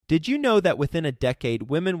Did you know that within a decade,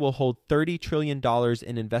 women will hold $30 trillion in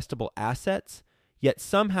investable assets? Yet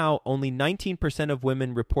somehow only 19% of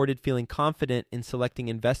women reported feeling confident in selecting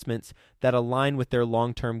investments that align with their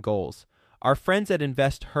long-term goals. Our friends at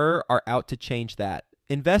InvestHer are out to change that.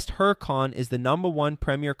 InvestHerCon is the #1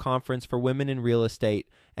 premier conference for women in real estate,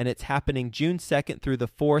 and it's happening June 2nd through the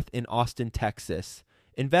 4th in Austin, Texas.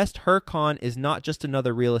 InvestHerCon is not just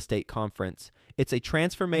another real estate conference. It's a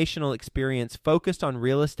transformational experience focused on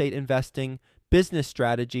real estate investing, business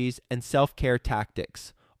strategies, and self-care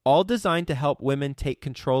tactics, all designed to help women take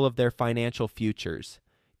control of their financial futures.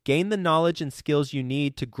 Gain the knowledge and skills you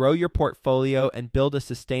need to grow your portfolio and build a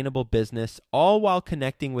sustainable business, all while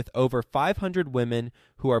connecting with over 500 women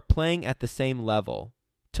who are playing at the same level.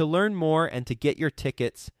 To learn more and to get your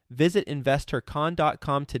tickets, visit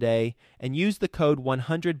InvestHerCon.com today and use the code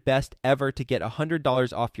 100BESTEVER to get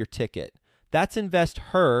 $100 off your ticket. That's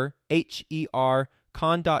InvestHer, H-E-R,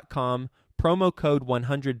 con.com, promo code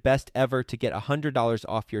 100BESTEVER to get $100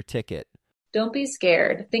 off your ticket. Don't be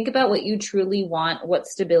scared. Think about what you truly want, what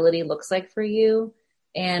stability looks like for you,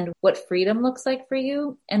 and what freedom looks like for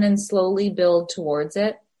you, and then slowly build towards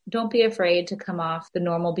it. Don't be afraid to come off the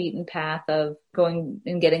normal beaten path of going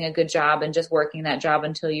and getting a good job and just working that job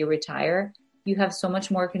until you retire. You have so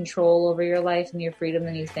much more control over your life and your freedom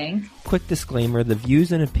than you think. Quick disclaimer, the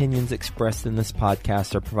views and opinions expressed in this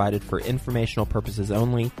podcast are provided for informational purposes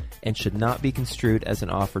only and should not be construed as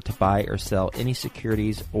an offer to buy or sell any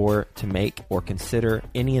securities or to make or consider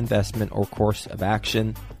any investment or course of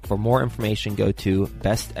action. For more information, go to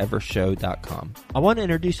bestevershow.com. I want to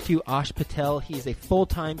introduce to you Ash Patel. He's a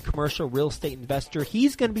full-time commercial real estate investor.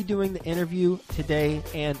 He's going to be doing the interview today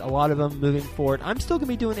and a lot of them moving forward. I'm still going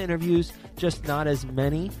to be doing interviews, just not as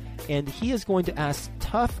many. And he is going to ask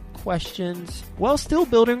tough questions while still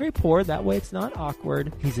building rapport. That way it's not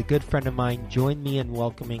awkward. He's a good friend of mine. Join me in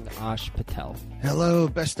welcoming Ash Patel. Hello,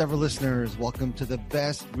 Best Ever listeners. Welcome to the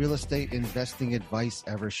best real estate investing advice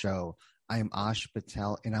ever show. I am Ash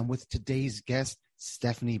Patel, and I'm with today's guest,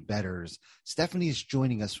 Stephanie Betters. Stephanie is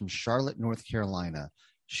joining us from Charlotte, North Carolina.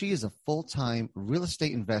 She is a full-time real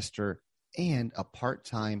estate investor and a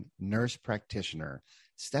part-time nurse practitioner.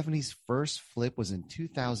 Stephanie's first flip was in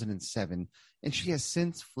 2007, and she has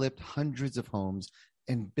since flipped hundreds of homes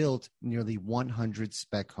and built nearly 100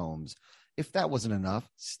 spec homes. If that wasn't enough,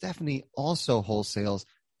 Stephanie also wholesales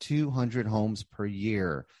 200 homes per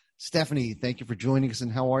year. Stephanie, thank you for joining us,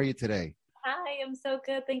 and how are you today? Hi, I'm so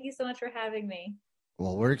good. Thank you so much for having me.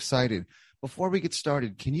 Well, we're excited. Before we get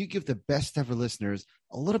started, can you give the Best Ever listeners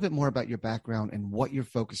a little bit more about your background and what you're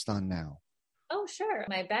focused on now? Oh, sure.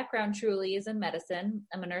 My background truly is in medicine.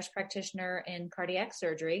 I'm a nurse practitioner in cardiac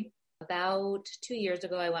surgery. About 2 years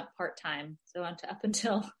ago, I went part-time. So up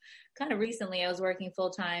until kind of recently, I was working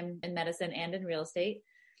full-time in medicine and in real estate.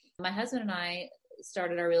 My husband and I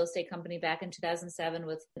started our real estate company back in 2007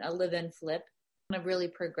 with a live-in flip. I've really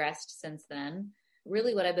progressed since then.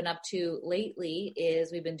 Really what I've been up to lately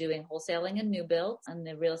is we've been doing wholesaling and new builds on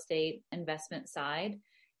the real estate investment side.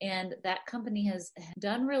 And that company has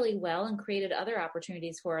done really well and created other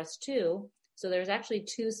opportunities for us too. So there's actually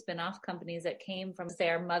 2 spin-off companies that came from, say,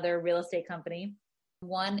 our mother real estate company.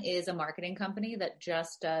 One is a marketing company that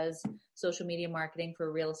just does social media marketing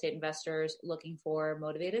for real estate investors looking for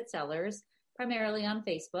motivated sellers, primarily on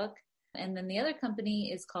Facebook. And then the other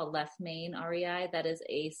company is called Left Main REI. That is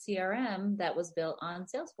a CRM that was built on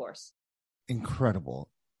Salesforce. Incredible.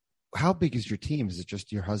 How big is your team? Is it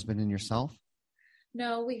just your husband and yourself?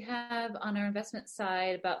 No, we have on our investment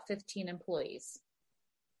side about 15 employees.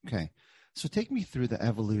 Okay. So take me through the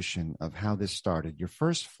evolution of how this started. Your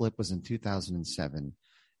first flip was in 2007,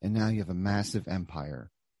 and now you have a massive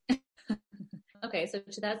empire. Okay, so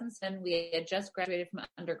 2007, we had just graduated from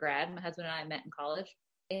undergrad. My husband and I met in college.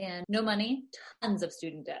 And no money, tons of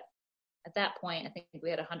student debt. At that point, I think we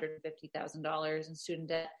had $150,000 in student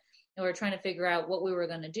debt. And we were trying to figure out what we were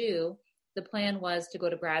going to do. The plan was to go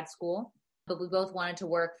to grad school, but we both wanted to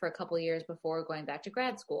work for a couple of years before going back to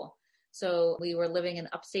grad school. So we were living in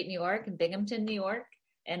upstate New York, in Binghamton, New York,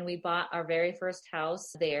 and we bought our very first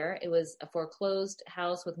house there. It was a foreclosed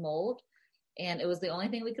house with mold, and it was the only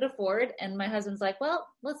thing we could afford. And my husband's like, well,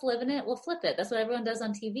 let's live in it. We'll flip it. That's what everyone does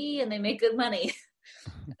on TV, and they make good money.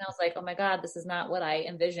 And I was like, oh my God, this is not what I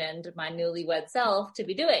envisioned my newlywed self to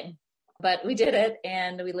be doing. But we did it,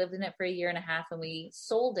 and we lived in it for 1.5 years, and we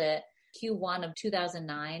sold it Q1 of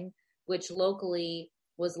 2009, which locally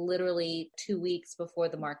was literally 2 weeks before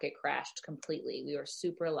the market crashed completely. We were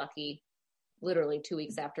super lucky. Literally 2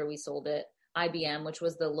 weeks after we sold it, IBM, which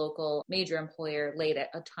was the local major employer, laid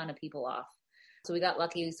a ton of people off. So we got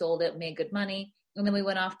lucky. We sold it, made good money. And then we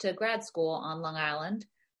went off to grad school on Long Island.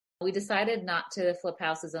 We decided not to flip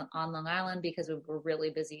houses on Long Island because we were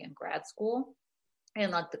really busy in grad school.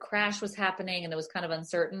 And like the crash was happening and it was kind of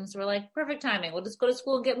uncertain. So we're like, perfect timing. We'll just go to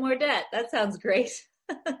school and get more debt. That sounds great.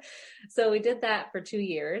 So we did that for 2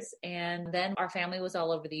 years. And then our family was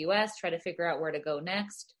all over the US, trying to figure out where to go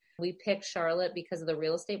next. We picked Charlotte because of the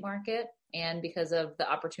real estate market and because of the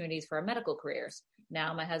opportunities for our medical careers.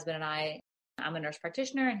 Now my husband and I'm a nurse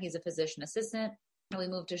practitioner and he's a physician assistant. And we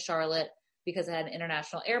moved to Charlotte because it had an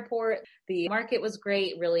international airport. The market was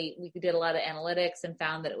great. Really, we did a lot of analytics and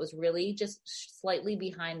found that it was really just slightly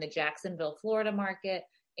behind the Jacksonville, Florida market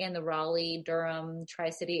and the Raleigh, Durham,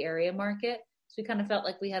 Tri-City area market. So we kind of felt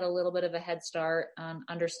like we had a little bit of a head start on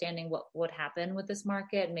understanding what would happen with this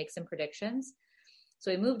market and make some predictions. So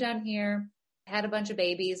we moved down here, had a bunch of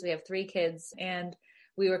babies. We have 3 kids, and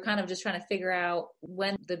we were kind of just trying to figure out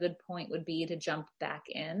when the good point would be to jump back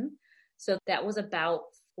in. So that was about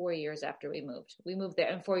 4 years after we moved. We moved there,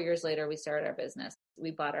 and 4 years later, we started our business.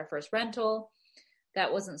 We bought our first rental.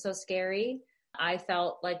 That wasn't so scary. I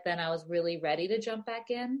felt like then I was really ready to jump back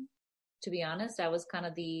in. To be honest, I was kind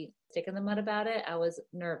of the stick in the mud about it. I was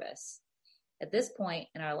nervous. At this point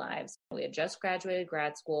in our lives, we had just graduated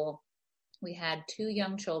grad school. We had 2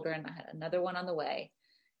 young children. I had another one on the way.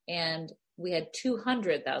 And we had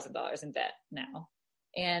 $200,000 in debt now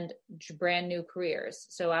and brand new careers.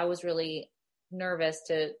 So I was really nervous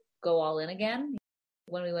to go all in again.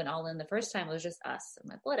 When we went all in the first time, it was just us. I'm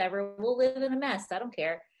like, whatever, we'll live in a mess. I don't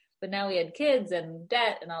care. But now we had kids and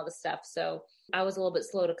debt and all this stuff. So I was a little bit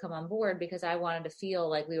slow to come on board because I wanted to feel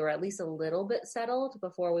like we were at least a little bit settled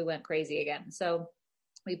before we went crazy again. So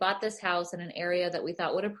we bought this house in an area that we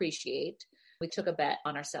thought would appreciate. We took a bet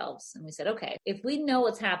on ourselves and we said, okay, if we know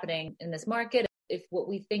what's happening in this market, if what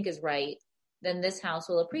we think is right, then this house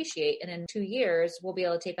will appreciate. And in 2 years, we'll be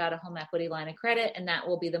able to take out a home equity line of credit, and that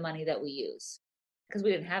will be the money that we use. Because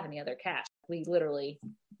we didn't have any other cash. We literally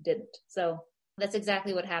didn't. So that's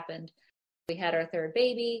exactly what happened. We had our 3rd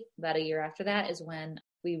baby. About a year after that is when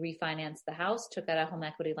we refinanced the house, took out a home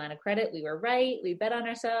equity line of credit. We were right. We bet on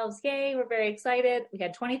ourselves. Yay, we're very excited. We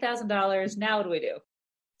had $20,000. Now what do we do?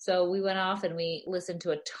 So we went off and we listened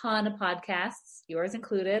to a ton of podcasts, yours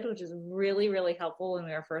included, which is really, really helpful when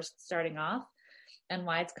we were first starting off, and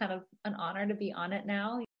why it's kind of an honor to be on it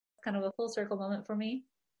now. It's kind of a full circle moment for me.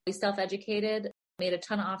 We self-educated, made a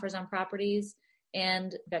ton of offers on properties,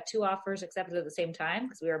 and got 2 offers accepted at the same time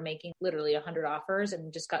because we were making literally 100 offers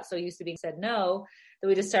and just got so used to being said no that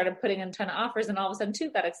we just started putting in a ton of offers, and all of a sudden 2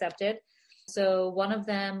 got accepted. So one of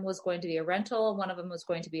them was going to be a rental. One of them was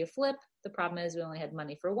going to be a flip. The problem is we only had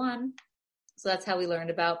money for one. So that's how we learned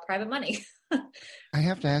about private money. I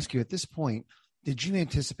have to ask you, at this point, did you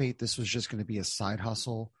anticipate this was just going to be a side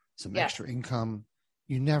hustle, some extra income?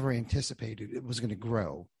 You never anticipated it was going to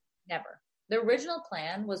grow. Never. The original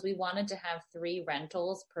plan was we wanted to have 3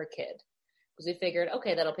 rentals per kid because we figured,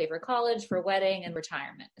 okay, that'll pay for college, for wedding, and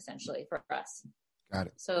retirement, essentially, for us. Got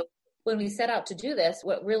it. So when we set out to do this,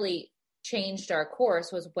 what really changed our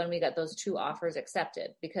course was when we got those 2 offers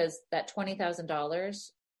accepted, because that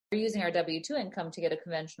 $20,000, we're using our W-2 income to get a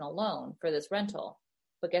conventional loan for this rental.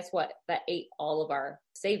 But guess what? That ate all of our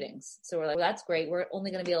savings. So we're like, well, that's great. We're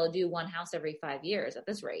only going to be able to do 1 house every 5 years at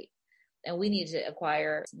this rate. And we need to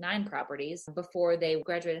acquire 9 properties before they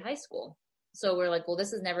graduated high school. So we're like, well,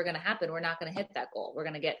 this is never going to happen. We're not going to hit that goal. We're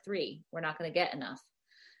going to get 3. We're not going to get enough.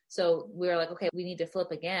 So we were like, okay, we need to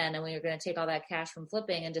flip again. And we are going to take all that cash from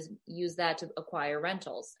flipping and just use that to acquire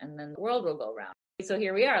rentals. And then the world will go round. So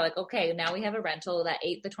here we are, like, okay, now we have a rental that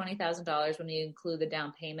ate the $20,000 when you include the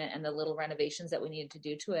down payment and the little renovations that we needed to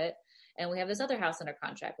do to it. And we have this other house under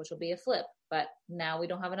contract, which will be a flip. But now we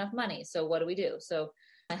don't have enough money. So what do we do? So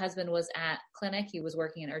my husband was at clinic. He was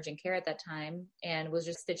working in urgent care at that time and was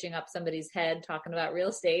just stitching up somebody's head talking about real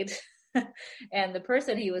estate. And the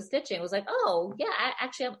person he was stitching was like, oh, yeah,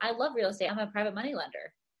 I love real estate. I'm a private money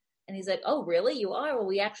lender. And he's like, oh, really? You are? Well,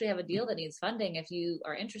 we actually have a deal that needs funding if you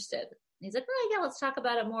are interested. And he's like, oh, yeah, let's talk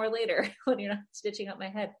about it more later when you're not stitching up my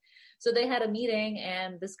head. So they had a meeting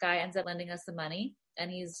and this guy ends up lending us the money.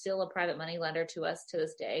 And he's still a private money lender to us to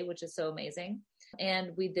this day, which is so amazing.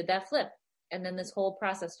 And we did that flip. And then this whole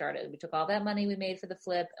process started. We took all that money we made for the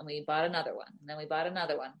flip and we bought another one. And then we bought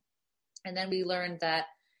another one. And then we learned that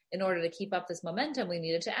in order to keep up this momentum, we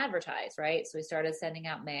needed to advertise, right? So we started sending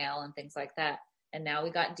out mail and things like that. And now we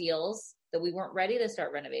got deals that we weren't ready to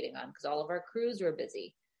start renovating on because all of our crews were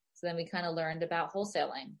busy. So then we kind of learned about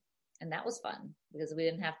wholesaling. And that was fun because we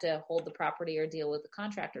didn't have to hold the property or deal with the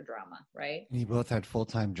contractor drama, right? And you both had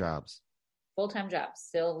full-time jobs. Full-time jobs.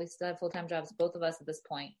 We still have full-time jobs, both of us at this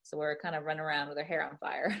point. So we're kind of running around with our hair on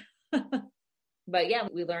fire. But yeah,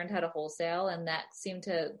 we learned how to wholesale, and that seemed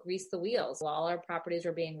to grease the wheels. While our properties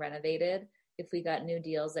were being renovated, if we got new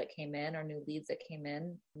deals that came in or new leads that came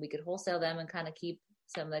in, we could wholesale them and kind of keep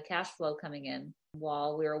some of the cash flow coming in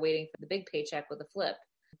while we were waiting for the big paycheck with a flip.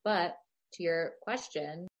 But to your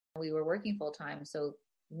question, we were working full time. So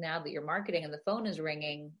now that you're marketing and the phone is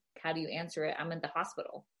ringing, how do you answer it? I'm in the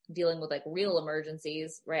hospital dealing with like real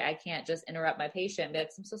emergencies, right? I can't just interrupt my patient and be like,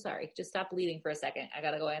 I'm so sorry, just stop bleeding for a second. I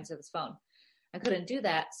got to go answer this phone. I couldn't do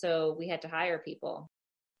that. So we had to hire people.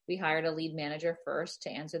 We hired a lead manager first to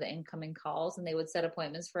answer the incoming calls, and they would set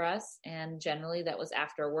appointments for us. And generally that was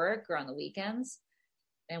after work or on the weekends.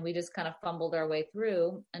 And we just kind of fumbled our way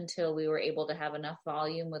through until we were able to have enough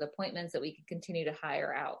volume with appointments that we could continue to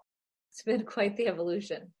hire out. It's been quite the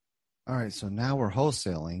evolution. All right. So now we're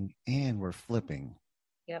wholesaling and we're flipping.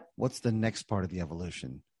 Yep. What's the next part of the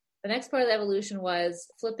evolution? The next part of the evolution was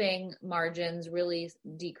flipping margins really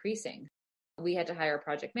decreasing. We had to hire a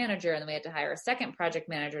project manager, and then we had to hire a second project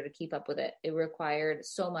manager to keep up with it. It required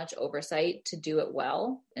so much oversight to do it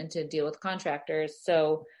well and to deal with contractors.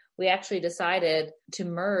 So we actually decided to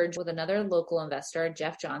merge with another local investor,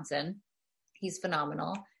 Jeff Johnson. He's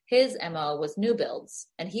phenomenal. His MO was new builds,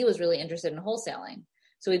 and he was really interested in wholesaling.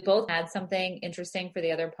 So we both had something interesting for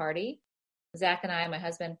the other party. Zach and I, my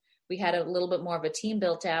husband, we had a little bit more of a team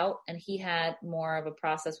built out, and he had more of a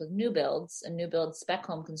process with new builds and new build spec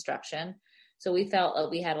home construction. So we felt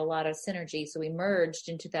that we had a lot of synergy. So we merged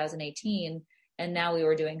in 2018, and now we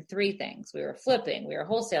were doing three things. We were flipping, we were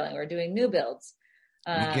wholesaling, we were doing new builds.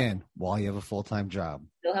 Again, while you have a full-time job.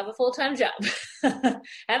 Still have a full-time job.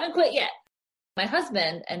 Haven't quit yet. My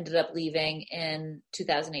husband ended up leaving in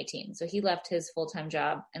 2018. So he left his full-time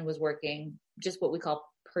job and was working just what we call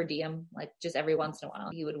per diem, like just every once in a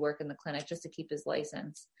while. He would work in the clinic just to keep his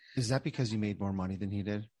license. Is that because you made more money than he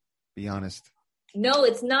did? Be honest. No,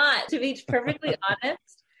 it's not. To be perfectly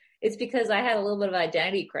honest, it's because I had a little bit of an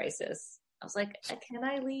identity crisis. I was like, can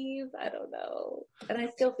I leave? I don't know. And I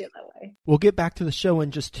still feel that way. We'll get back to the show in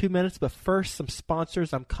just 2 minutes, but first, some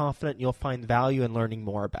sponsors I'm confident you'll find value in learning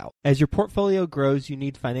more about. As your portfolio grows, you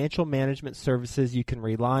need financial management services you can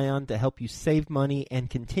rely on to help you save money and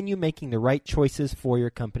continue making the right choices for your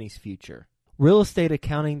company's future.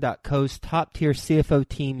 RealestateAccounting.co's top-tier CFO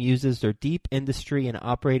team uses their deep industry and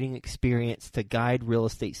operating experience to guide real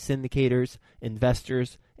estate syndicators,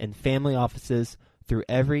 investors, and family offices through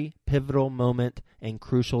every pivotal moment and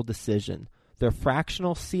crucial decision. Their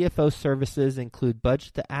fractional CFO services include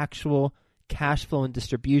budget to actual, cash flow and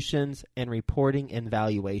distributions, and reporting and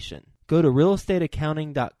valuation. Go to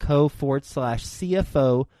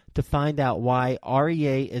realestateaccounting.co/CFO to find out why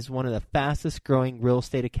REA is one of the fastest growing real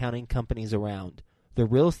estate accounting companies around. The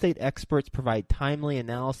real estate experts provide timely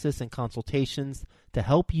analysis and consultations to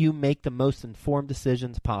help you make the most informed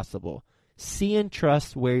decisions possible. See and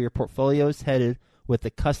trust where your portfolio is headed with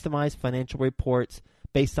the customized financial reports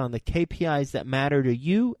based on the KPIs that matter to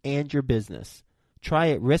you and your business. Try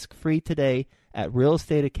it risk-free today at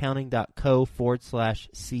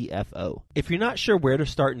realestateaccounting.co/CFO. If you're not sure where to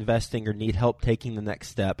start investing or need help taking the next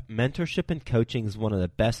step, mentorship and coaching is one of the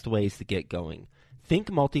best ways to get going. Think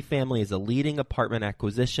Multifamily is a leading apartment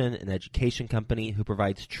acquisition and education company who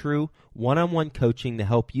provides true one-on-one coaching to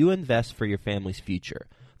help you invest for your family's future.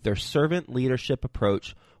 Their servant leadership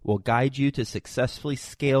approach will guide you to successfully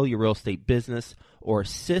scale your real estate business or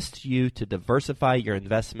assist you to diversify your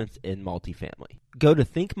investments in multifamily. Go to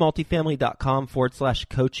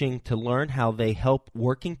thinkmultifamily.com/coaching to learn how they help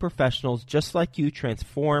working professionals just like you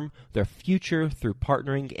transform their future through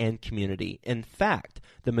partnering and community. In fact,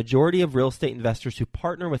 the majority of real estate investors who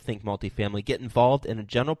partner with Think Multifamily get involved in a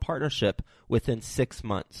general partnership within 6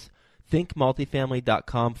 months.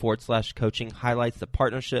 thinkmultifamily.com/coaching highlights the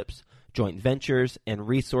partnerships, joint ventures, and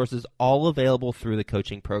resources all available through the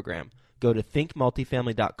coaching program. Go to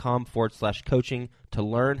thinkmultifamily.com/coaching to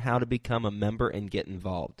learn how to become a member and get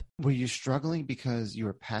involved. Were you struggling because you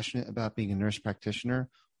were passionate about being a nurse practitioner,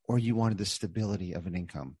 or you wanted the stability of an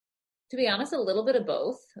income? To be honest, a little bit of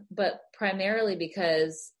both, but primarily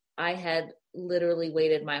because I had literally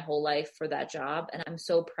waited my whole life for that job. And I'm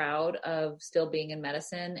so proud of still being in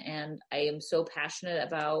medicine. And I am so passionate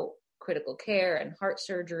about critical care and heart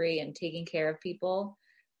surgery and taking care of people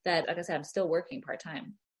that, like I said, I'm still working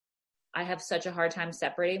part-time. I have such a hard time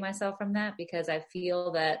separating myself from that because I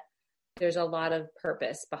feel that there's a lot of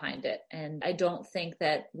purpose behind it. And I don't think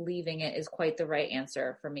that leaving it is quite the right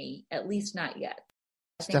answer for me, at least not yet.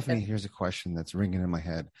 Stephanie, here's a question that's ringing in my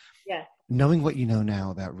head. Yeah. Knowing what you know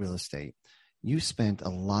now about real estate, you spent a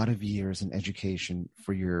lot of years in education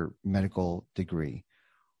for your medical degree.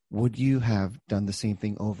 Would you have done the same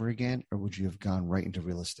thing over again, or would you have gone right into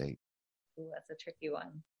real estate? Ooh, that's a tricky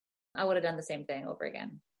one. I would have done the same thing over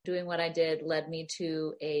again. Doing what I did led me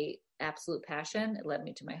to a absolute passion. It led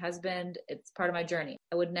me to my husband. It's part of my journey.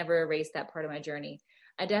 I would never erase that part of my journey.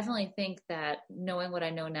 I definitely think that knowing what I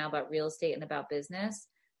know now about real estate and about business,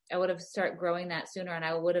 I would have started growing that sooner, and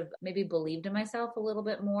I would have maybe believed in myself a little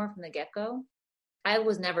bit more from the get-go. I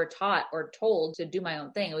was never taught or told to do my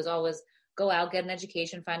own thing. It was always go out, get an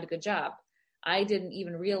education, find a good job. I didn't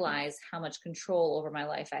even realize how much control over my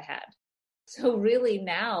life I had. So really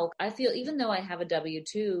now I feel, even though I have a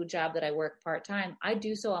W-2 job that I work part-time, I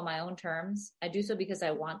do so on my own terms. I do so because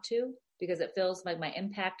I want to, because it fills like my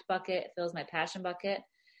impact bucket, it fills my passion bucket.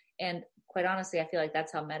 And quite honestly, I feel like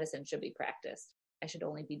that's how medicine should be practiced. I should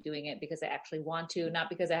only be doing it because I actually want to, not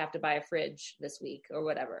because I have to buy a fridge this week or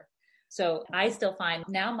whatever. So I still find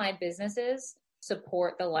now my businesses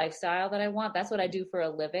support the lifestyle that I want. That's what I do for a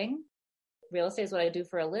living. Real estate is what I do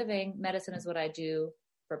for a living. Medicine is what I do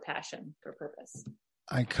for passion, for purpose.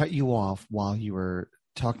 I cut you off while you were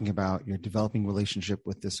talking about your developing relationship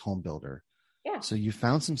with this home builder. Yeah. So you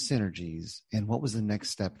found some synergies, and what was the next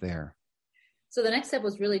step there? So the next step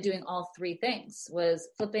was really doing all three things, was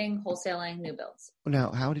flipping, wholesaling, new builds.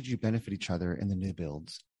 Now, how did you benefit each other in the new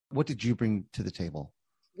builds? What did you bring to the table?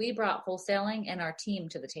 We brought wholesaling and our team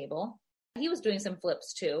to the table. He was doing some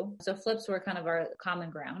flips too. So flips were kind of our common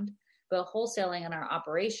ground, but wholesaling and our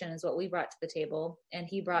operation is what we brought to the table. And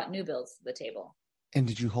he brought new builds to the table. And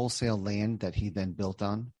did you wholesale land that he then built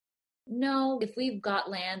on? No, if we've got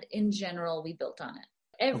land in general, we built on it.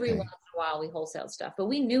 Every Okay. once in a while we wholesaled stuff, but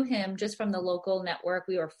we knew him just from the local network.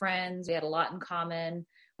 We were friends. We had a lot in common.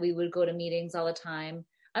 We would go to meetings all the time.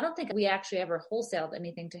 I don't think we actually ever wholesaled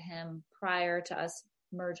anything to him prior to us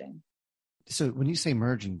merging. So when you say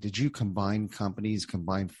merging, did you combine companies,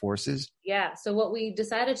 combine forces? Yeah. So what we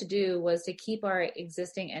decided to do was to keep our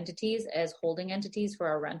existing entities as holding entities for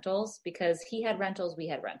our rentals, because he had rentals, we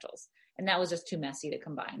had rentals, and that was just too messy to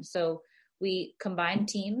combine. So we combined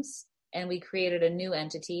teams and we created a new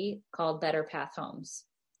entity called Better Path Homes.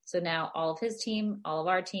 So now all of his team, all of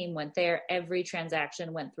our team went there. Every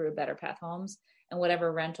transaction went through Better Path Homes, and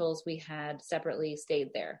whatever rentals we had separately stayed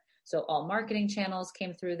there. So all marketing channels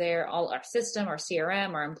came through there, all our system, our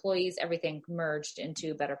CRM, our employees, everything merged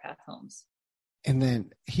into Better Path Homes. And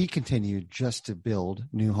then he continued just to build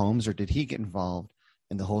new homes, or did he get involved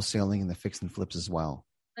in the wholesaling and the fix and flips as well?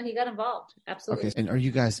 And he got involved. Absolutely. Okay. And are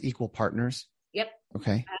you guys equal partners? Yep.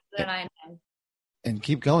 Okay. And I am. And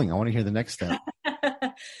keep going. I want to hear the next step.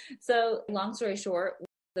 So long story short,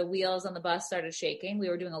 the wheels on the bus started shaking. We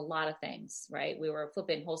were doing a lot of things, right? We were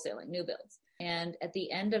flipping, wholesaling, new builds. And at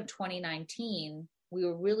the end of 2019, we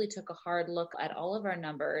really took a hard look at all of our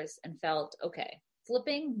numbers and felt, okay,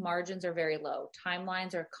 flipping margins are very low.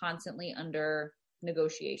 Timelines are constantly under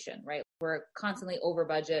negotiation, right? We're constantly over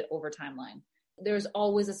budget, over timeline. There's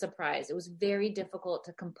always a surprise. It was very difficult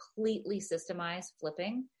to completely systemize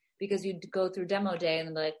flipping, because you'd go through demo day and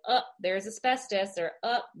be like, oh, there's asbestos, or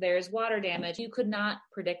oh, there's water damage. You could not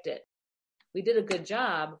predict it. We did a good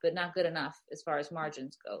job, but not good enough as far as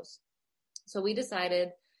margins goes. So we decided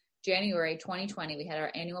January 2020, we had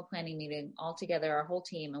our annual planning meeting all together, our whole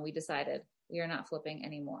team, and we decided we are not flipping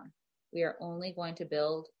anymore. We are only going to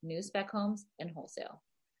build new spec homes and wholesale.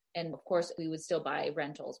 And of course, we would still buy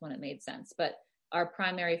rentals when it made sense, but our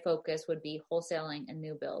primary focus would be wholesaling and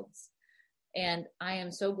new builds. And I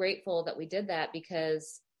am so grateful that we did that,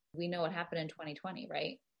 because we know what happened in 2020,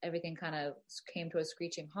 right? Everything kind of came to a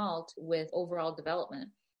screeching halt with overall development.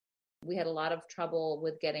 We had a lot of trouble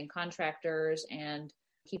with getting contractors and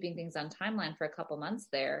keeping things on timeline for a couple months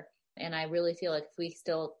there. And I really feel like if we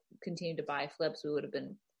still continued to buy flips, we would have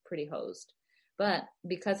been pretty hosed. But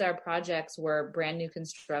because our projects were brand new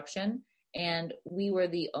construction and we were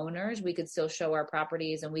the owners, we could still show our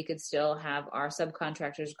properties and we could still have our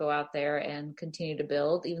subcontractors go out there and continue to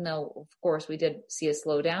build, even though, of course, we did see a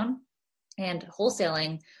slowdown. And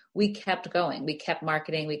wholesaling, we kept going. We kept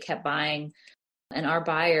marketing. We kept buying. And our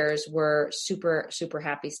buyers were super, super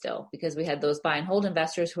happy still, because we had those buy and hold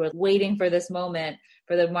investors who were waiting for this moment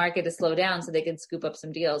for the market to slow down so they could scoop up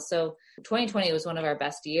some deals. So 2020 was one of our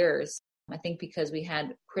best years, I think, because we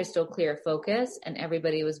had crystal clear focus and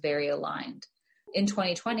everybody was very aligned. In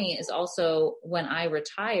 2020 is also when I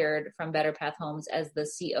retired from Better Path Homes as the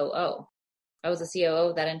COO. I was the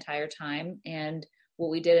COO that entire time. And what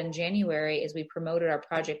we did in January is we promoted our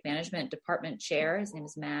project management department chair. His name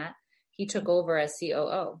is Matt. He took over as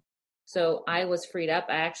COO. So I was freed up.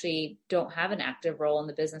 I actually don't have an active role in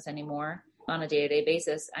the business anymore on a day-to-day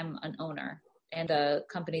basis. I'm an owner and the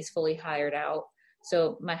company's fully hired out.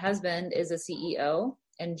 So my husband is a CEO,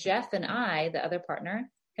 and Jeff and I, the other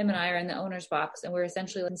partner, him and I are in the owner's box, and we're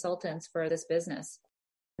essentially consultants for this business.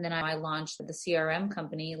 And then I launched the CRM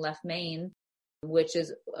company, Left Main, which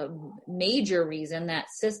is a major reason that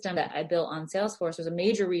system that I built on Salesforce was a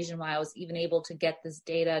major reason why I was even able to get this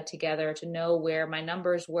data together to know where my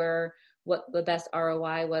numbers were, what the best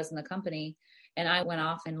ROI was in the company. And I went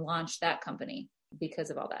off and launched that company because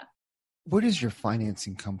of all that. Where does your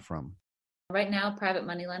financing come from? Right now, private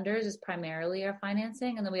money lenders is primarily our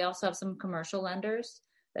financing. And then we also have some commercial lenders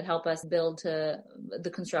that help us build to the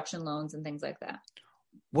construction loans and things like that.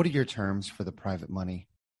 What are your terms for the private money?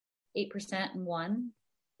 8% and 1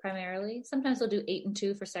 primarily. Sometimes they'll do 8 and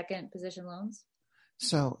 2 for second position loans.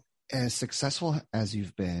 So as successful as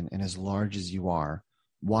you've been and as large as you are,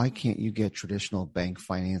 why can't you get traditional bank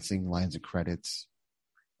financing lines of credits?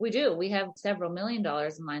 We do. We have several $1 million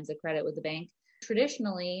in lines of credit with the bank.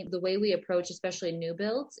 Traditionally, the way we approach, especially new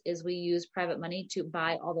builds, is we use private money to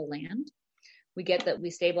buy all the land. We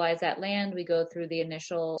stabilize that land. We go through the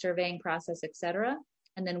initial surveying process, et cetera.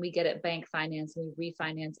 And then we get it bank financed and we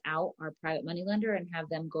refinance out our private money lender and have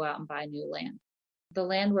them go out and buy new land. The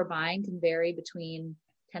land we're buying can vary between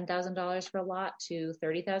 $10,000 for a lot to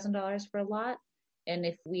 $30,000 for a lot. And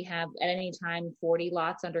if we have at any time 40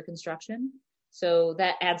 lots under construction, so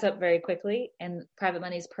that adds up very quickly, and private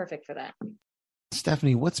money is perfect for that.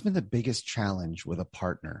 Stephanie, what's been the biggest challenge with a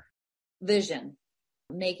partner? Vision,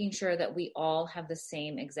 making sure that we all have the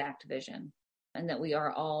same exact vision and that we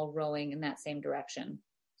are all rowing in that same direction.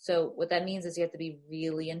 So what that means is you have to be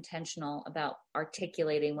really intentional about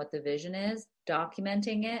articulating what the vision is,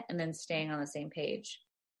 documenting it, and then staying on the same page.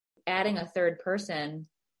 Adding a third person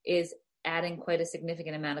is adding quite a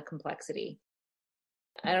significant amount of complexity.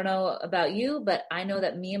 I don't know about you, but I know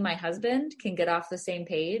that me and my husband can get off the same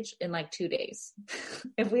page in like 2 days.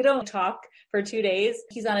 If we don't talk for 2 days,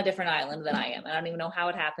 he's on a different island than I am. I don't even know how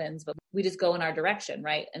it happens, but we just go in our direction,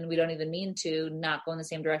 right? And we don't even mean to not go in the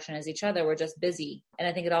same direction as each other. We're just busy. And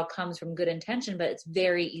I think it all comes from good intention, but it's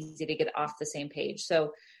very easy to get off the same page.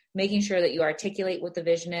 So making sure that you articulate what the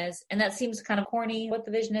vision is. And that seems kind of corny, what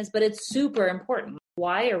the vision is, but it's super important.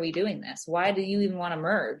 Why are we doing this? Why do you even want to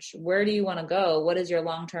merge? Where do you want to go? What is your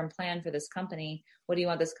long-term plan for this company? What do you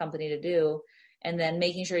want this company to do? And then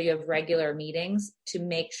making sure you have regular meetings to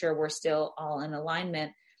make sure we're still all in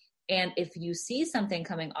alignment. And if you see something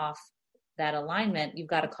coming off that alignment, you've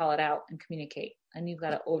got to call it out and communicate, and you've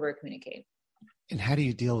got to over communicate. And how do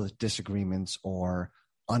you deal with disagreements or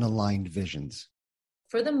unaligned visions?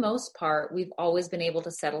 For the most part, we've always been able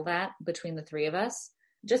to settle that between the three of us.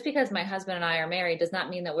 Just because my husband and I are married does not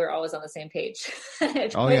mean that we're always on the same page.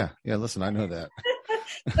 Oh, yeah. Yeah, listen, I know that.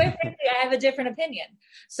 Quite frankly, I have a different opinion.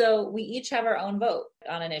 So we each have our own vote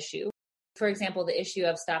on an issue. For example, the issue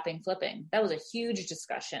of stopping flipping. That was a huge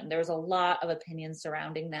discussion. There was a lot of opinions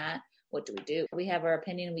surrounding that. What do we do? We have our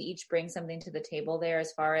opinion. We each bring something to the table there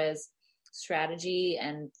as far as strategy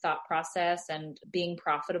and thought process and being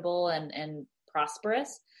profitable and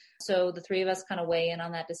prosperous. So the three of us kind of weigh in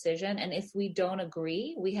on that decision. And if we don't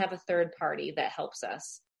agree, we have a third party that helps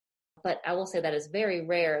us. But I will say that is very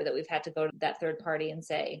rare that we've had to go to that third party and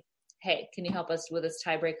say, hey, can you help us with this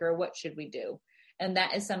tiebreaker? What should we do? And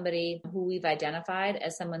that is somebody who we've identified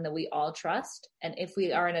as someone that we all trust. And if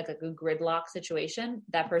we are in a gridlock situation,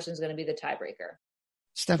 that person is going to be the tiebreaker.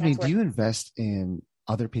 Stephanie, do you invest in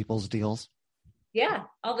other people's deals? Yeah,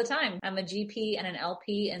 all the time. I'm a GP and an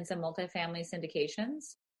LP in some multifamily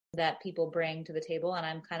syndications that people bring to the table. And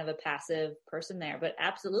I'm kind of a passive person there, but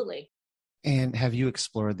absolutely. And have you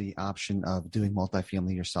explored the option of doing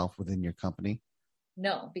multifamily yourself within your company?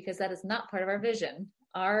 No, because that is not part of our vision.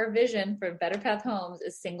 Our vision for Better Path Homes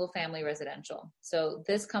is single family residential. So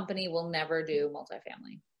this company will never do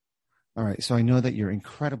multifamily. All right. So I know that you're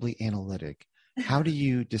incredibly analytic. How do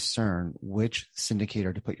you discern which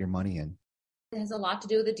syndicator to put your money in? It has a lot to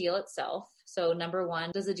do with the deal itself. So number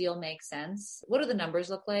one, does the deal make sense? What do the numbers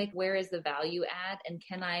look like? Where is the value add? And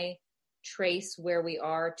can I trace where we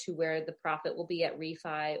are to where the profit will be at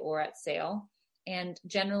refi or at sale? And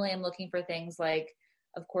generally, I'm looking for things like,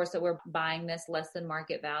 of course, that we're buying this less than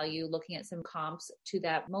market value, looking at some comps to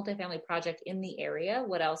that multifamily project in the area.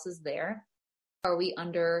 What else is there? Are we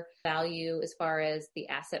under value as far as the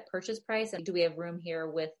asset purchase price? And do we have room here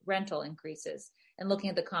with rental increases? And looking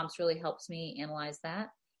at the comps really helps me analyze that.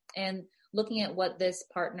 And looking at what this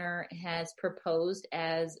partner has proposed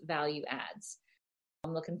as value adds.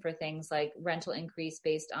 I'm looking for things like rental increase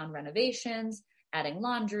based on renovations, adding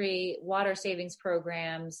laundry, water savings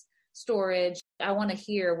programs, storage. I want to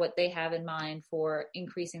hear what they have in mind for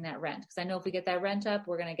increasing that rent, because I know if we get that rent up,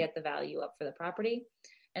 we're going to get the value up for the property.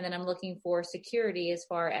 And then I'm looking for security as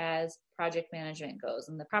far as project management goes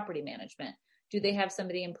and the property management. Do they have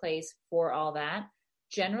somebody in place for all that?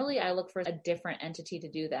 Generally, I look for a different entity to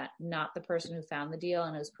do that, not the person who found the deal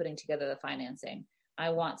and is putting together the financing. I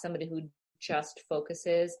want somebody who just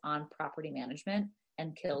focuses on property management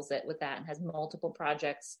and kills it with that and has multiple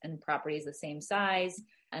projects and properties the same size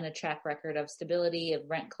and a track record of stability, of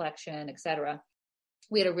rent collection, et cetera.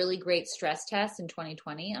 We had a really great stress test in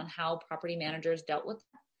 2020 on how property managers dealt with that.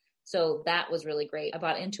 So that was really great. I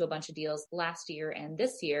bought into a bunch of deals last year and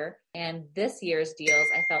this year. And this year's deals,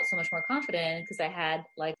 I felt so much more confident in because I had,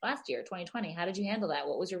 like last year, 2020, how did you handle that?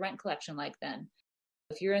 What was your rent collection like then?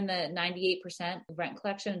 If you're in the 98% rent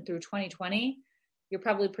collection through 2020, you're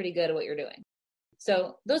probably pretty good at what you're doing.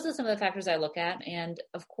 So those are some of the factors I look at. And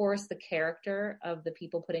of course, the character of the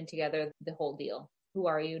people putting together the whole deal. Who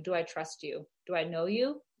are you? Do I trust you? Do I know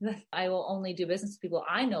you? I will only do business with people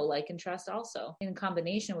I know, like, and trust also in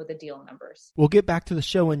combination with the deal numbers. We'll get back to the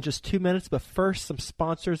show in just 2 minutes, but first, some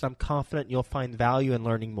sponsors I'm confident you'll find value in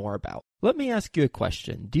learning more about. Let me ask you a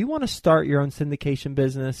question. Do you want to start your own syndication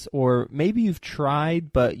business, or maybe you've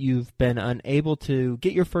tried but you've been unable to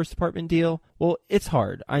get your first apartment deal? Well, it's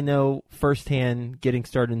hard. I know firsthand getting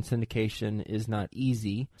started in syndication is not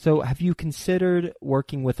easy. So have you considered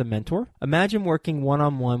working with a mentor? Imagine working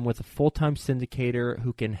one-on-one with a full-time syndicator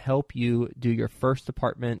who can help you do your first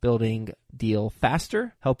apartment building deal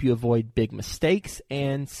faster, help you avoid big mistakes,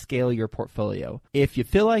 and scale your portfolio. If you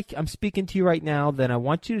feel like I'm speaking to you right now, then I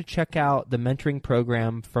want you to check out the mentoring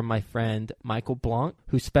program from my friend Michael Blanc,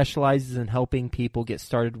 who specializes in helping people get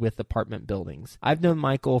started with apartment buildings. I've known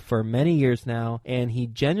Michael for many years now, and he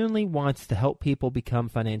genuinely wants to help people become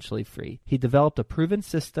financially free. He developed a proven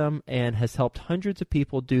system and has helped hundreds of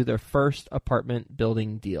people do their first apartment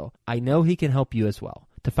building deal. I know he can help you as well.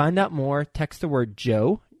 To find out more, text the word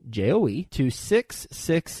Joe, J-O-E, to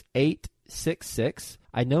 66866.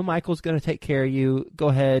 I know Michael's going to take care of you. Go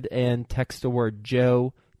ahead and text the word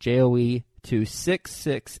Joe, J-O-E, to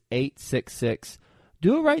 66866.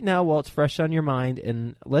 Do it right now while it's fresh on your mind,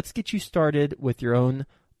 and let's get you started with your own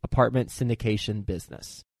apartment syndication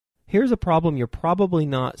business. Here's a problem you're probably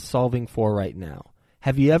not solving for right now.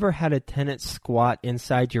 Have you ever had a tenant squat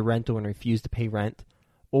inside your rental and refuse to pay rent?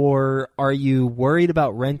 Or are you worried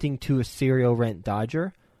about renting to a serial rent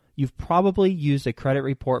dodger? You've probably used a credit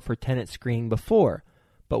report for tenant screening before,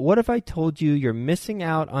 but what if I told you you're missing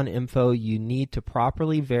out on info you need to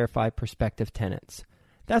properly verify prospective tenants?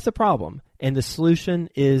 That's a problem, and the solution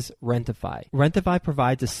is Rentify. Rentify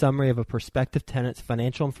provides a summary of a prospective tenant's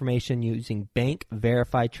financial information using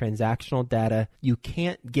bank-verified transactional data you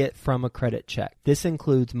can't get from a credit check. This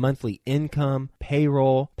includes monthly income,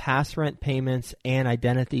 payroll, past rent payments, and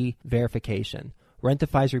identity verification.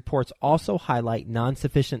 Rentify's reports also highlight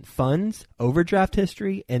non-sufficient funds, overdraft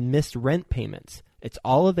history, and missed rent payments. It's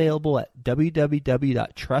all available at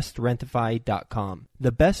www.trustrentify.com.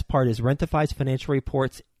 The best part is Rentify's financial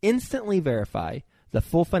reports instantly verify the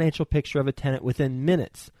full financial picture of a tenant within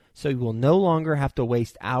minutes, so you will no longer have to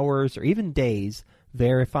waste hours or even days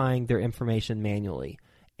verifying their information manually.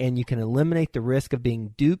 And you can eliminate the risk of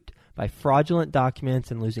being duped by fraudulent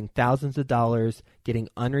documents and losing thousands of dollars getting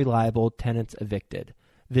unreliable tenants evicted.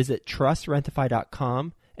 Visit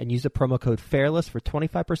trustrentify.com and use the promo code FAIRLESS for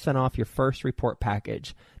 25% off your first report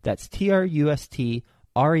package. That's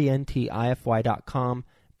trustrentify.com.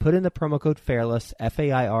 Put in the promo code FAIRLESS,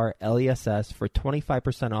 FAIRLESS, for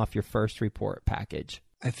 25% off your first report package.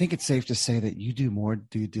 I think it's safe to say that you do more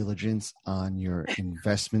due diligence on your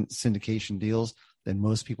investment syndication deals than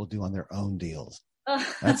most people do on their own deals.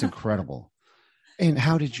 That's incredible. And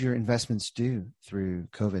how did your investments do through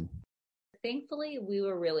COVID? Thankfully, we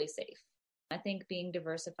were really safe. I think being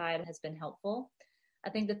diversified has been helpful. I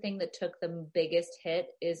think the thing that took the biggest hit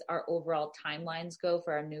is our overall timelines go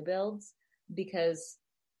for our new builds, because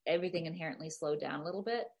everything inherently slowed down a little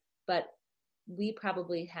bit. But we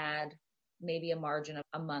probably had maybe a margin of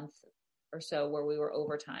a month or so where we were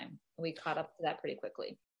over time. We caught up to that pretty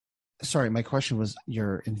quickly. Sorry, my question was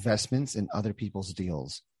your investments in other people's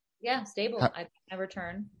deals. Yeah, stable. I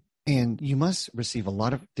return. And you must receive a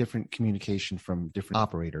lot of different communication from different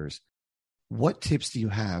operators. What tips do you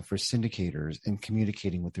have for syndicators in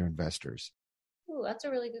communicating with their investors? Ooh, that's a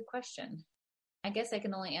really good question. I guess I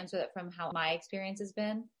can only answer that from how my experience has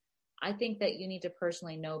been. I think that you need to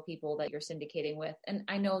personally know people that you're syndicating with. And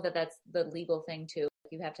I know that that's the legal thing too.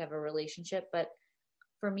 You have to have a relationship. But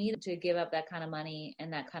for me to give up that kind of money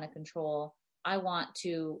and that kind of control, I want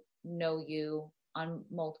to know you on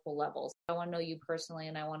multiple levels. I want to know you personally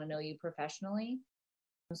and I want to know you professionally.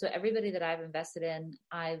 So everybody that I've invested in,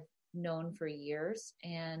 I've known for years,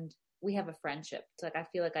 and we have a friendship. It's like I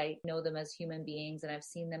feel like I know them as human beings, and I've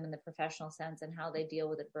seen them in the professional sense and how they deal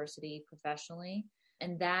with adversity professionally.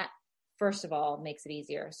 And that, first of all, makes it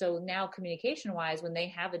easier. So now communication wise, when they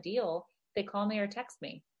have a deal, they call me or text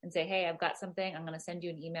me and say, hey, I've got something. I'm going to send you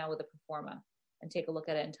an email with a pro forma and take a look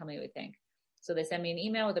at it and tell me what you think. So they send me an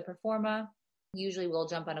email with a pro forma. Usually we'll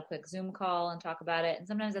jump on a quick Zoom call and talk about it. And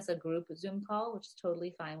sometimes that's a group Zoom call, which is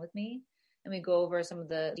totally fine with me. And we go over some of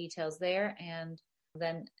the details there. And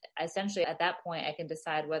then essentially at that point, I can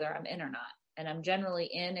decide whether I'm in or not. And I'm generally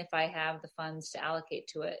in if I have the funds to allocate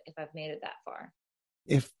to it, if I've made it that far.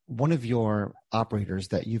 If one of your operators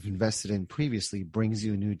that you've invested in previously brings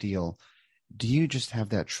you a new deal, do you just have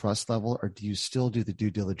that trust level, or do you still do the due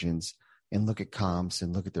diligence and look at comps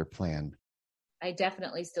and look at their plan? I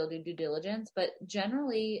definitely still do due diligence, but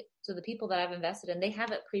generally, so the people that I've invested in, they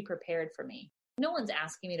have it pre-prepared for me. No one's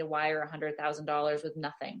asking me to wire $100,000 with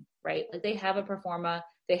nothing, right? Like they have a pro forma,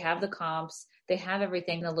 they have the comps, they have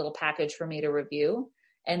everything in a little package for me to review.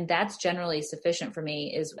 And that's generally sufficient for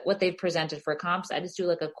me is what they've presented for comps. I just do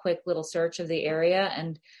like a quick little search of the area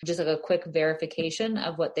and just like a quick verification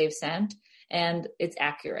of what they've sent, and it's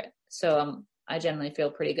accurate. So I generally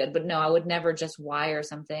feel pretty good. But no, I would never just wire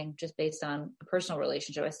something just based on a personal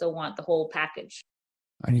relationship. I still want the whole package.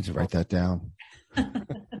 I need to write that down.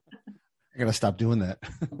 I got to stop doing that.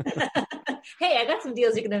 Hey, I got some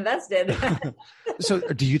deals you can invest in. So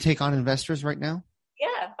do you take on investors right now?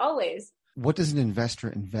 Yeah, always. What does an investor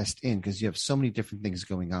invest in? Because you have so many different things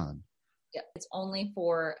going on. Yeah, it's only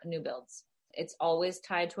for new builds. It's always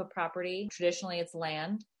tied to a property. Traditionally, it's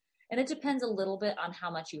land. And it depends a little bit on how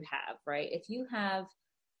much you have, right? If you have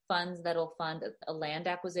funds that'll fund a land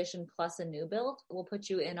acquisition plus a new build, we'll put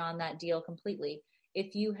you in on that deal completely.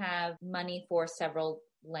 If you have money for several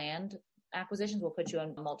land acquisitions, we'll put you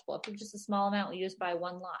on multiple. If it's just a small amount, you just buy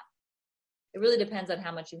one lot. It really depends on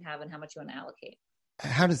how much you have and how much you want to allocate.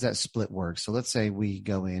 How does that split work? So let's say we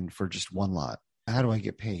go in for just one lot. How do I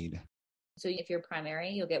get paid? So if you're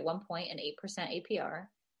primary, you'll get 1 point and 8% APR.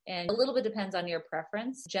 And a little bit depends on your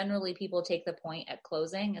preference. Generally, people take the point at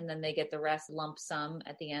closing and then they get the rest lump sum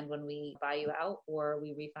at the end when we buy you out or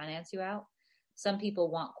we refinance you out. Some people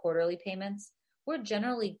want quarterly payments. We're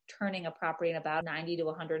generally turning a property in about 90 to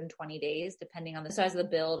 120 days, depending on the size of the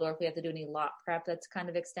build or if we have to do any lot prep that's kind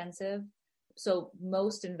of extensive. So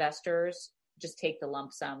most investors just take the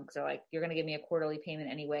lump sum because they're like, you're going to give me a quarterly payment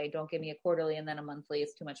anyway. Don't give me a quarterly and then a monthly.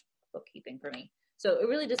 It's too much bookkeeping for me. So it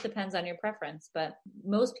really just depends on your preference. But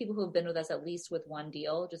most people who have been with us at least with one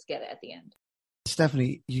deal just get it at the end.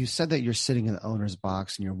 Stephanie, you said that you're sitting in the owner's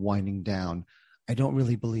box and you're winding down. I don't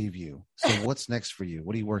really believe you. So what's next for you?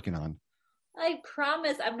 What are you working on? I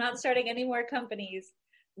promise I'm not starting any more companies.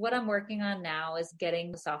 What I'm working on now is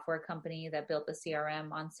getting the software company that built the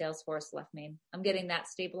CRM on Salesforce left me. I'm getting that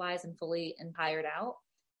stabilized and fully and hired out.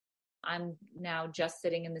 I'm now just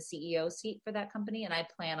sitting in the CEO seat for that company, and I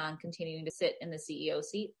plan on continuing to sit in the CEO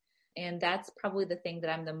seat. And that's probably the thing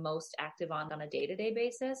that I'm the most active on a day-to-day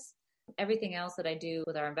basis. Everything else that I do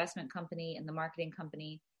with our investment company and the marketing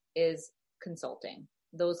company is consulting.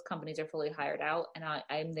 Those companies are fully hired out, and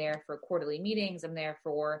I'm there for quarterly meetings. I'm there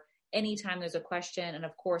for anytime there's a question. And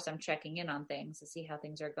of course, I'm checking in on things to see how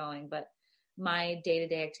things are going. But my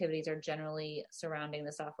day-to-day activities are generally surrounding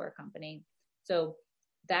the software company. So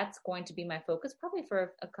that's going to be my focus probably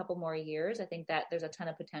for a couple more years. I think that there's a ton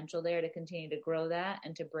of potential there to continue to grow that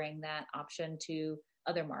and to bring that option to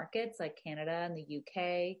other markets like Canada and the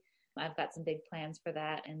UK. I've got some big plans for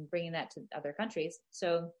that and bringing that to other countries.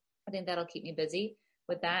 So I think that'll keep me busy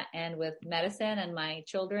with that and with medicine and my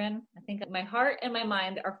children. I think my heart and my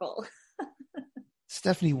mind are full.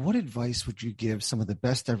 Stephanie, what advice would you give some of the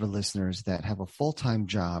best ever listeners that have a full-time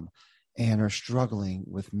job and are struggling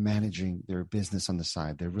with managing their business on the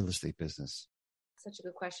side, their real estate business? Such a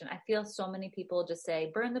good question. I feel so many people just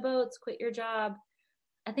say, burn the boats, quit your job.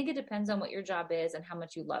 I think it depends on what your job is and how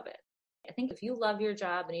much you love it. I think if you love your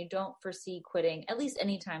job and you don't foresee quitting, at least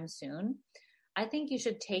anytime soon, I think you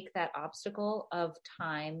should take that obstacle of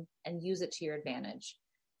time and use it to your advantage.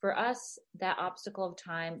 For us, that obstacle of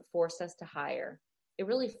time forced us to hire. It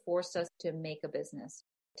really forced us to make a business,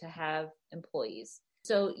 to have employees.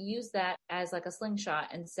 So use that as like a slingshot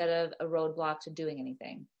instead of a roadblock to doing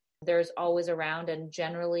anything. There's always around, and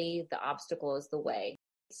generally the obstacle is the way.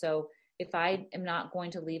 So if I am not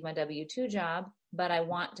going to leave my W-2 job, but I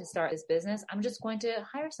want to start this business, I'm just going to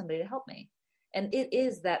hire somebody to help me. And it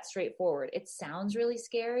is that straightforward. It sounds really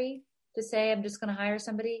scary to say I'm just going to hire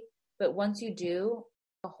somebody, but once you do,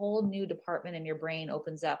 a whole new department in your brain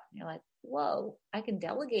opens up. And you're like, whoa, I can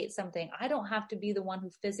delegate something. I don't have to be the one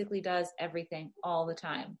who physically does everything all the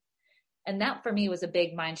time. And that for me was a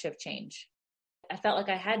big mind shift change. I felt like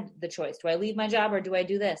I had the choice. Do I leave my job or do I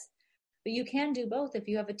do this? But you can do both if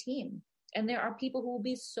you have a team. And there are people who will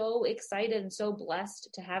be so excited and so blessed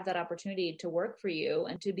to have that opportunity to work for you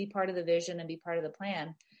and to be part of the vision and be part of the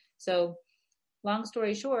plan. So long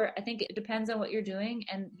story short, I think it depends on what you're doing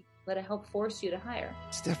and let it help force you to hire.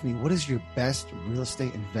 Stephanie, what is your best real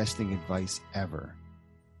estate investing advice ever?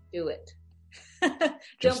 Do it. Just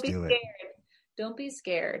Don't be do scared. it. Don't be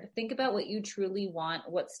scared. Think about what you truly want,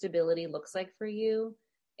 what stability looks like for you,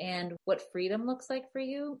 and what freedom looks like for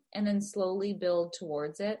you, and then slowly build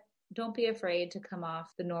towards it. Don't be afraid to come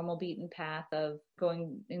off the normal beaten path of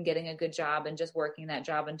going and getting a good job and just working that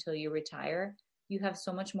job until you retire. You have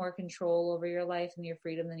so much more control over your life and your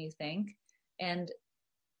freedom than you think. And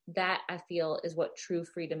that, I feel, is what true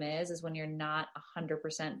freedom is when you're not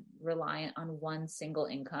 100% reliant on one single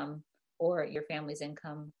income or your family's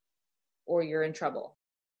income, or you're in trouble.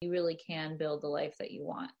 You really can build the life that you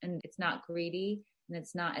want. And it's not greedy and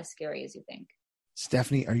it's not as scary as you think.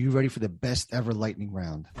 Stephanie, are you ready for the best ever lightning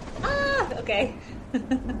round? Okay.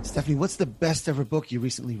 Stephanie, what's the best ever book you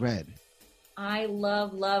recently read? I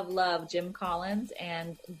love Jim Collins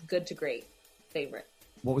and Good to Great. Favorite.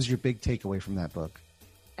 What was your big takeaway from that book?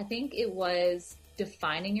 I think it was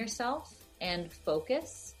defining yourself and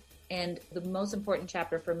focus. And the most important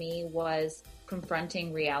chapter for me was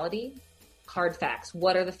confronting reality, hard facts.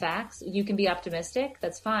 What are the facts? You can be optimistic,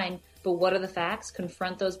 that's fine. But what are the facts?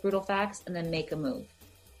 Confront those brutal facts and then make a move.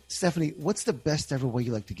 Stephanie, what's the best ever way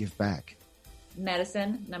you like to give back?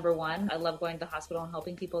 Medicine, number one. I love going to the hospital and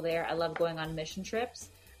helping people there. I love going on mission trips.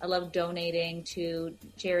 I love donating to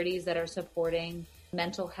charities that are supporting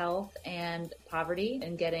mental health and poverty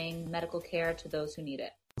and getting medical care to those who need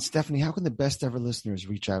it. Stephanie, how can the best ever listeners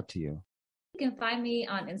reach out to you? You can find me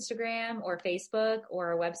on Instagram or Facebook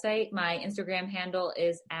or our website. My Instagram handle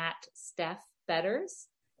is @StephBetters,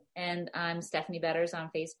 and I'm Stephanie Betters on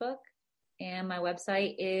Facebook. And my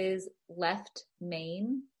website is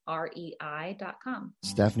leftmain.com.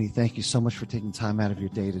 Stephanie, thank you so much for taking time out of your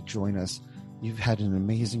day to join us. You've had an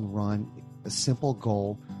amazing run, a simple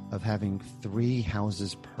goal of having 3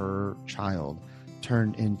 houses per child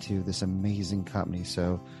turned into this amazing company.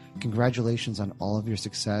 So congratulations on all of your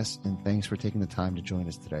success, and thanks for taking the time to join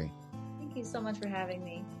us today. Thank you so much for having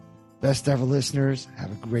me. Best ever listeners,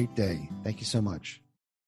 have a great day. Thank you so much.